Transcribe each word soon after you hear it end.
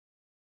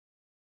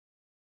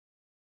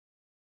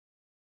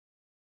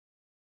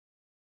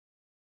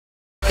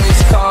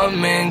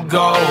come and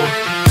go.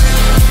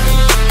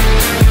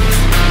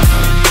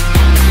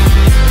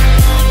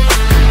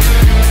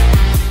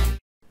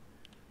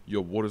 Yo,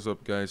 what is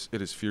up, guys?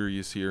 It is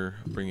Ferious here,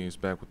 bringing us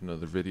back with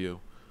another video.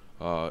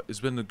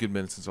 It's been a good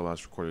minute since I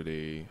last recorded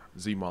a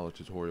Zmodeler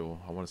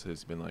tutorial. I want to say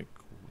it's been like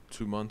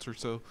 2 months or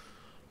so.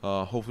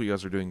 Hopefully you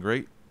guys are doing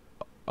great.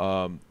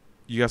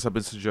 You guys have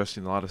been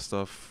suggesting a lot of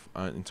stuff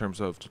in terms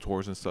of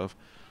tutorials and stuff.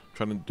 I'm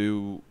trying to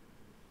do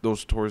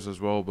those tutorials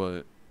as well,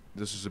 but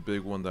this is a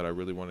big one that I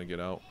really want to get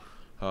out.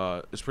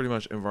 It's pretty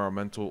much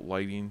environmental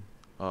lighting.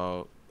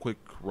 Quick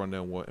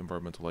rundown what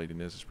environmental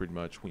lighting is. It's pretty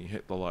much when you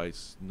hit the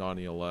lights,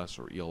 non-ELS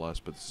or ELS,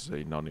 but this is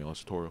a non-ELS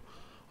tutorial.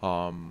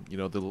 You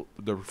know,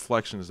 the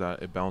reflections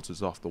that it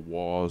bounces off the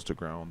walls, the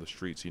ground, the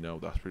streets, you know,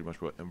 that's pretty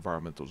much what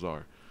environmentals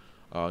are.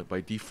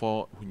 By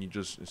default, when you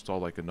just install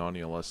like a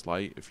non-ELS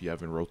light, if you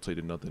haven't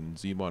rotated nothing in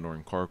ZMOD or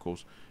in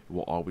carcols, it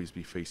will always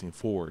be facing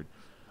forward.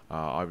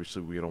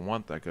 Obviously we don't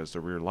want that because the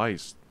rear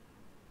lights,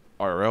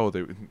 IRL,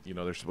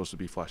 they're supposed to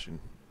be flashing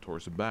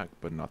towards the back,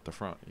 but not the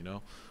front, you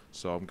know.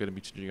 So I'm going to be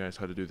teaching you guys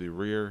how to do the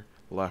rear,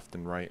 left,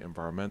 and right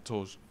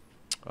environmentals.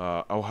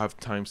 I'll have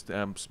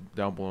timestamps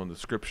down below in the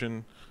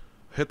description.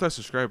 Hit that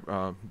subscribe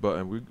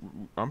button.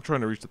 We're trying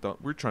to reach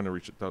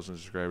 1,000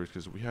 subscribers,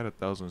 because we had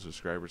 1,000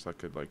 subscribers. I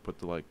could like put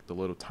the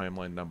little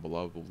timeline down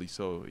below. But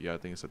Lisa, yeah, I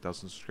think it's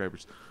 1,000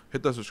 subscribers.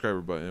 Hit that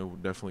subscriber button.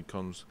 It definitely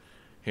comes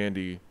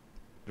handy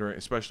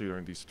especially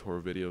during these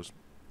tutorial videos.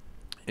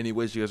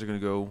 Anyways, you guys are gonna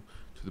go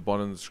to the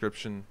bottom of the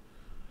description.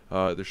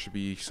 There should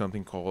be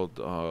something called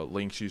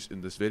links used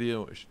in this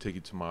video. It should take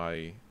you to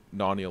my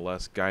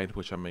non-ELS guide,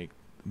 which I made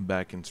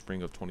back in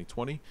spring of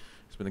 2020.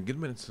 It's been a good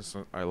minute since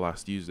I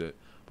last used it.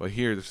 But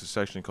here, there's a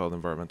section called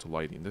environmental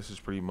lighting. This is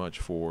pretty much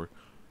for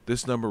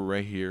this number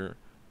right here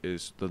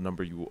is the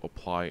number you will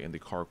apply in the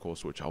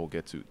carcols, which I will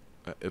get to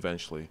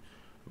eventually.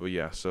 But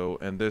yeah, so,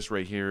 and this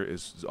right here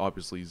is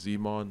obviously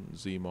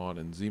ZMOD,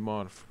 and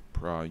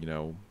ZMOD, you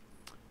know,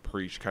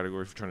 per each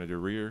category. If you're trying to do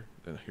rear,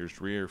 then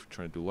here's rear. If you're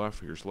trying to do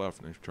left, here's left.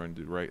 And if you're trying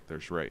to do right,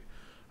 there's right.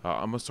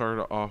 I'm going to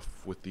start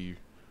off with the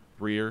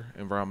rear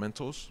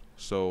environmentals.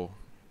 So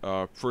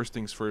first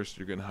things first,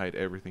 you're going to hide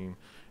everything,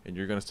 and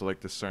you're going to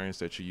select the sirens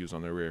that you use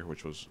on the rear,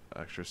 which was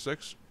extra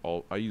 6.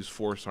 I use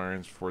 4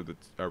 sirens for the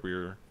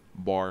rear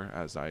bar,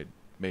 as I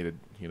made it,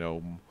 you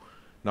know,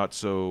 not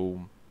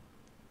so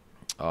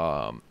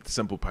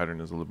simple pattern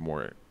is a little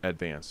more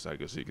advanced, I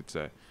guess you could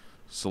say.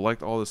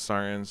 Select all the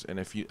sirens, and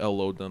if you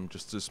LO them,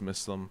 just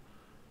dismiss them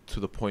to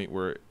the point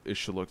where it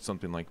should look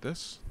something like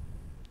this.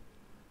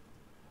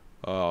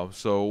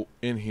 So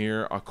in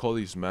here, I'll call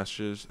these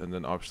meshes, and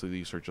then obviously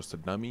these are just the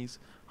dummies.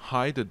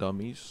 Hide the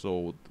dummies,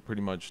 so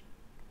pretty much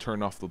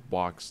turn off the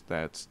box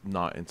that's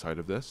not inside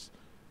of this.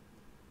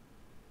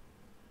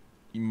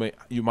 You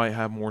might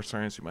have more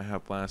sirens, you might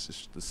have less.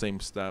 It's the same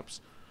steps.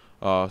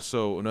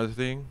 So another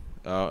thing,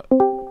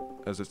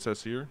 as it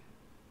says here,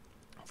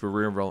 for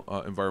rear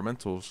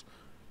environmentals,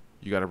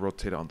 you got to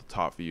rotate it on the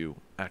top view,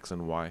 X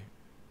and Y,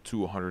 to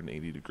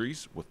 180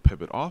 degrees with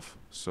pivot off.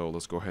 So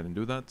let's go ahead and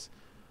do that.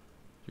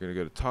 You're going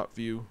to go to top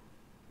view,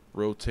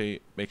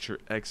 rotate, make sure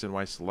X and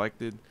Y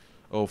selected.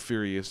 Oh,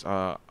 Ferious,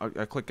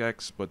 I click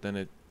X, but then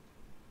it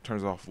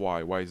turns off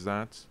Y. Why is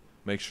that?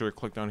 Make sure to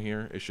click down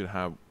here. It should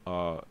have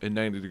a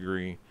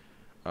 90-degree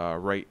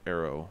right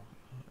arrow,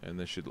 and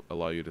this should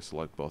allow you to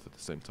select both at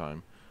the same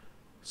time.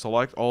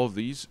 Select all of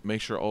these. Make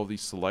sure all of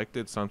these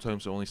selected.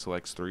 Sometimes it only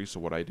selects 3, so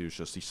what I do is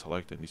just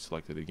deselect and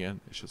deselect it again.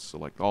 It should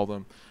select all of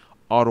them.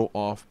 Auto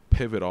off,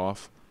 pivot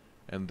off,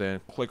 and then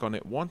click on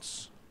it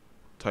once.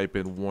 Type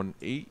in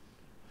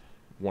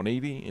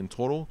 180 in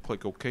total.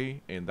 Click OK,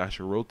 and that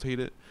should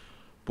rotate it.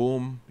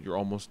 Boom, you're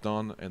almost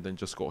done, and then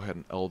just go ahead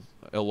and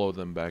LO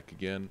them back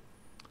again.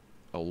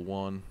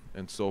 L1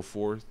 and so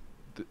forth.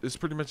 It's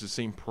pretty much the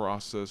same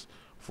process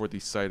for the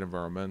side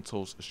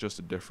environmentals. It's just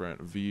a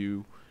different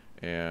view,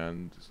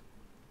 and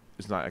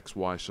it's not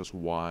XY, it's just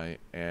Y,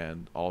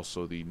 and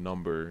also the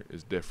number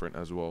is different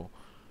as well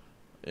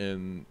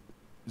in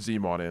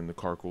ZMOD and the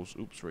carcols.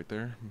 Oops, right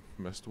there,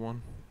 missed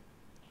one.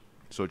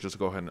 So just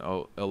go ahead and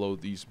LO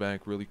these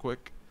back really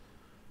quick.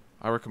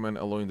 I recommend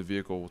LOing the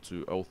vehicle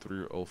to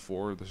L3 or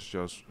L4. This is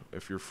just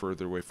if you're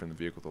further away from the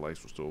vehicle, the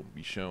lights will still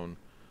be shown,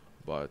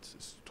 but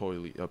it's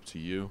totally up to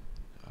you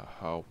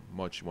how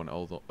much you want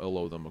to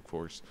LO them, of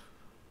course.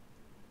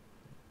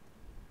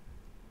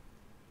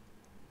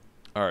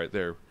 Alright,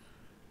 there.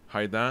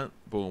 Hide that.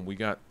 Boom, we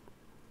got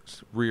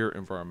rear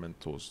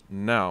environmentals.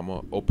 Now I'm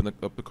going to open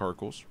up the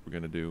carcols. We're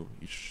going to do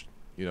each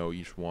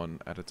one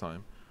at a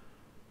time.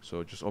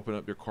 So just open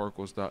up your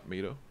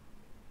carcols.meta.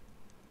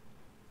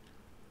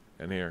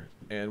 And here.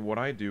 And what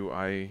I do,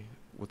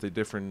 with a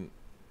different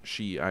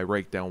sheet, I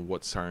write down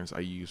what sirens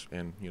I use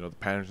and, you know, the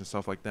patterns and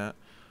stuff like that.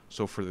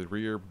 So for the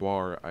rear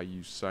bar, I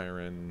use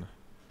siren,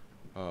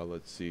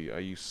 let's see, I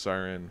use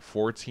siren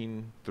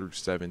 14 through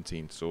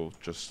 17. So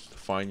just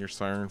find your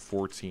siren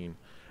 14,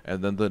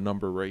 and then the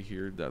number right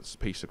here that's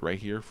pasted right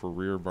here for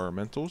rear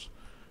environmentals.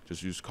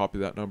 Just copy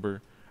that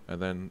number,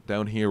 and then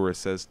down here where it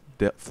says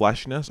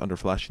flashiness, under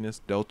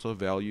flashiness, delta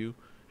value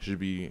should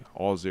be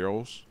all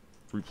zeros.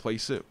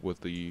 replace it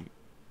with the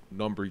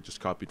number you just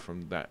copied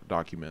from that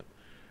document,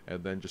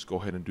 and then just go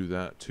ahead and do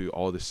that to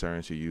all the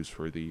sirens you use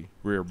for the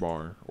rear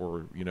bar,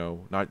 or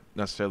not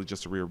necessarily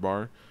just the rear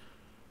bar,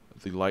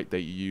 the light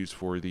that you use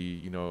for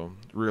the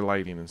rear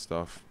lighting and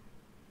stuff.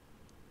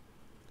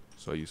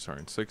 So I use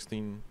siren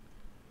 16,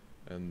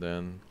 and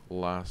then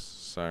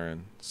last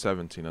siren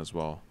 17 as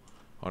well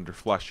under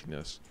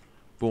flashiness.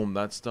 Boom,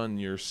 that's done.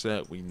 You're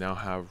set. We now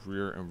have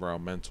rear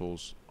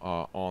environmentals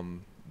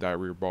on that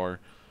rear bar.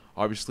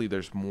 Obviously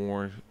there's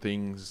more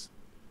things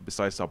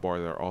besides that bar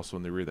that are also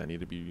in the rear that need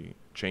to be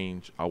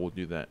changed. I will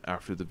do that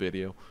after the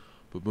video.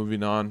 But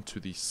moving on to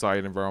the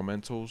side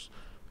environmentals.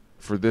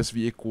 For this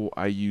vehicle,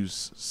 I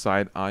use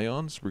side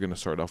ions. We're going to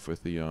start off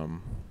with the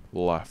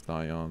left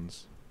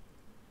ions.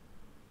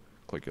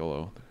 Click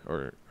yellow,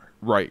 or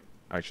right,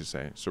 I should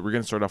say. So we're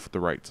going to start off with the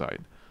right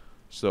side.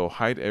 So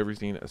hide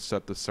everything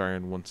except the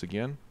siren once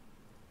again.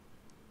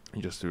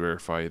 And just to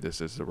verify this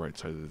is the right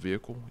side of the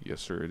vehicle.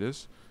 Yes, sir, it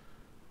is.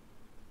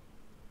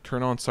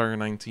 Turn on siren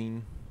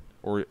 19.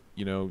 Or,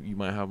 you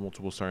might have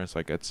multiple sirens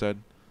like Ed said.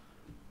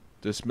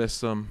 Dismiss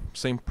them.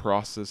 Same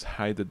process.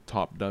 Hide the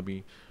top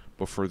dummy.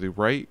 But for the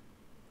right,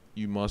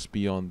 you must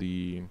be on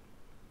the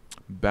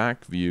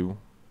back view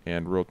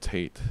and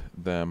rotate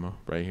them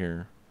right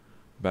here.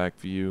 Back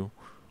view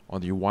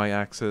on the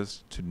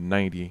y-axis to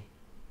 90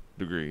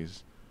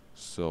 degrees.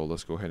 So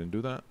let's go ahead and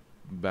do that.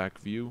 Back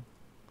view.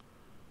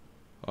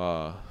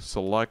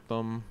 Select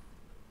them.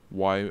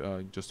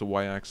 Just the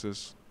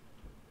y-axis.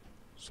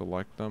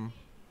 Select them.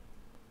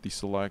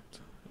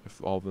 Deselect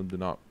if all of them do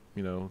not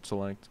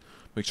select.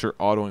 Make sure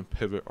auto and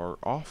pivot are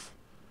off,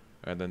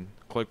 and then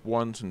click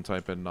once and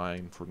type in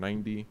 9 for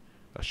 90.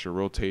 That should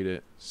rotate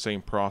it.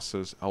 Same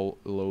process. I'll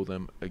load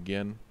them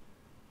again.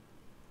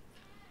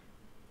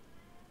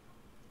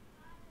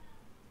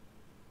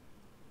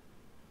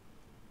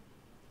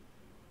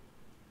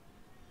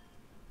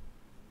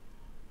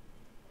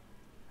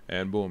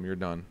 And boom, you're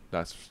done.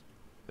 That's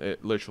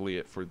literally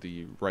it for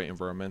the right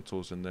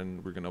environmentals. And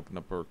then we're gonna open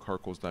up our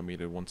carcols that made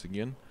it once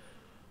again,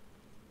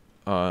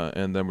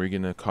 and then we're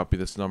gonna copy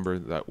this number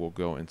that will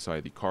go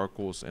inside the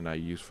carcols, and I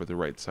use for the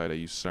right side, I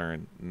use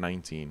siren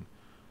 19.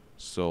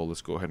 So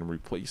let's go ahead and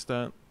replace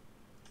that.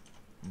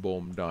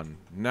 Boom, done.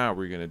 Now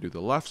we're gonna do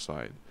the left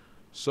side.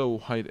 So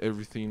hide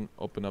everything,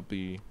 open up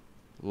the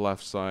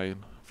left side,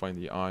 find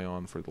the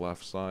ion for the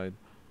left side,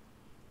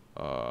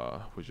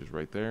 which is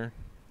right there.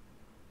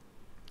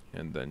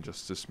 And then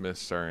just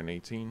dismiss siren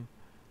 18.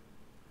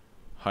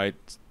 Hide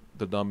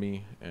the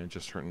dummy and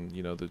just turn,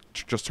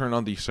 just turn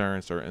on the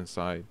sirens that are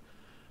inside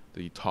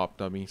the top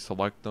dummy.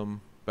 Select them.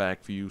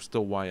 Back view,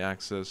 still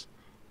y-axis.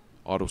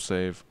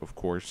 Autosave, of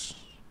course.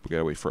 We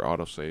gotta wait for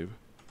autosave.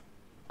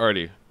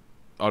 Alrighty,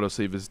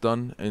 autosave is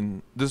done,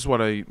 and this is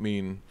what I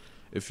mean.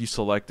 If you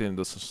select it and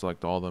doesn't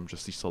select all of them,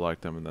 just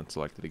deselect them and then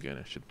select it again.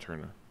 It should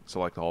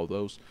select all of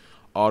those.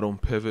 Auto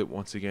and pivot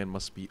once again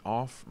must be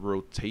off.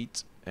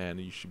 Rotate, and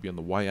you should be on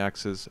the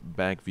y-axis.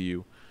 Back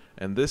view,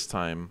 and this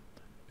time,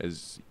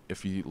 as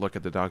if you look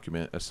at the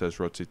document, it says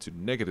rotate to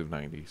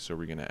 -90. So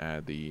we're gonna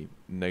add the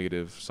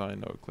negative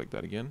sign. I'll click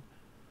that again.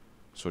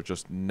 So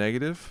just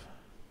negative,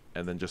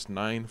 and then just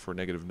 9 for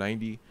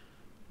 -90.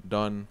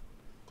 Done.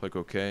 Click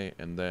OK,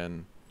 and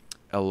then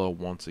LO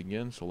once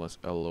again. So let's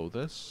LO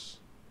this.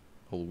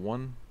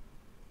 L1,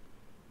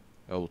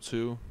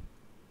 L2,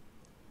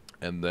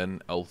 and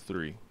then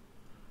L3.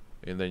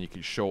 And then you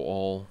can show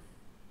all,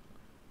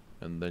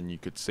 and then you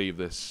could save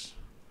this.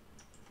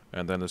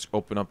 And then let's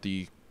open up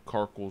the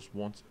carcols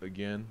once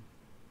again.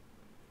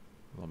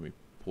 Let me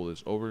pull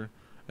this over.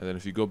 And then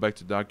if you go back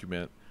to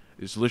document,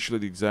 it's literally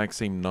the exact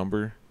same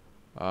number,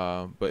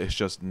 but it's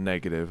just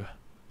negative.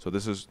 So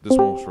this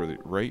one was for the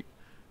right.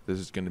 This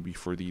is going to be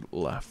for the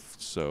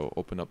left. So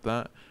open up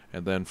that,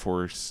 and then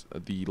for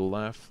the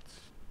left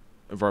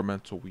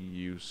environmental, we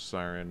use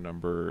siren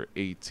number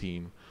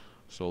 18.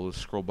 So let's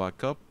scroll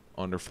back up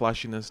under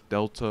flashiness,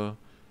 delta,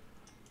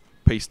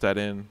 paste that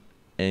in,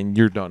 and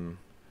you're done.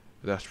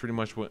 That's pretty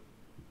much what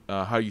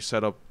how you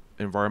set up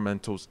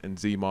environmentals in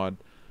ZMOD.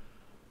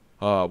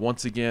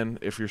 Once again,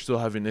 if you're still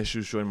having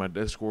issues, join my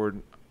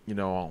Discord.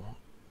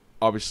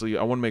 Obviously,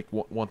 I want to make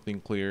one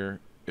thing clear.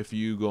 If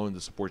you go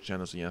into support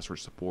channels and ask for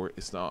support,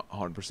 it's not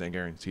 100%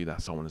 guaranteed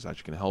that someone is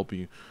actually going to help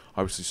you.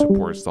 Obviously,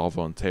 support is all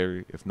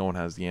voluntary. If no one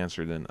has the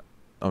answer, then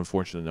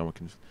unfortunately no one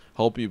can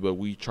help you. But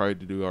we try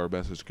to do our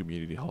best as a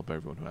community to help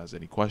everyone who has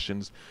any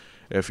questions.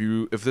 If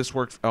this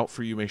worked out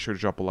for you, make sure to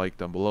drop a like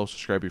down below.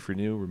 Subscribe if you're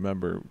new.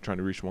 Remember, we're trying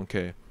to reach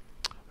 1K.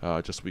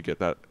 Just so we get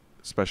that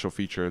special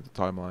feature at the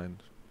timeline,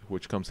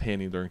 which comes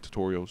handy during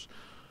tutorials.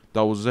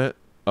 That was it.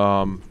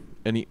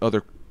 Any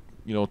other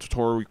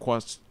tutorial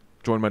requests,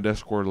 join my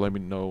Discord. Let me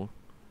know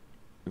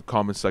in the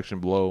comment section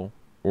below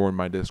or in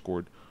my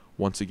Discord.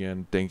 Once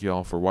again, thank you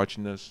all for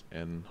watching this,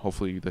 and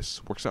hopefully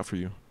this works out for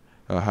you.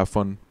 Have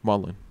fun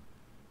modeling.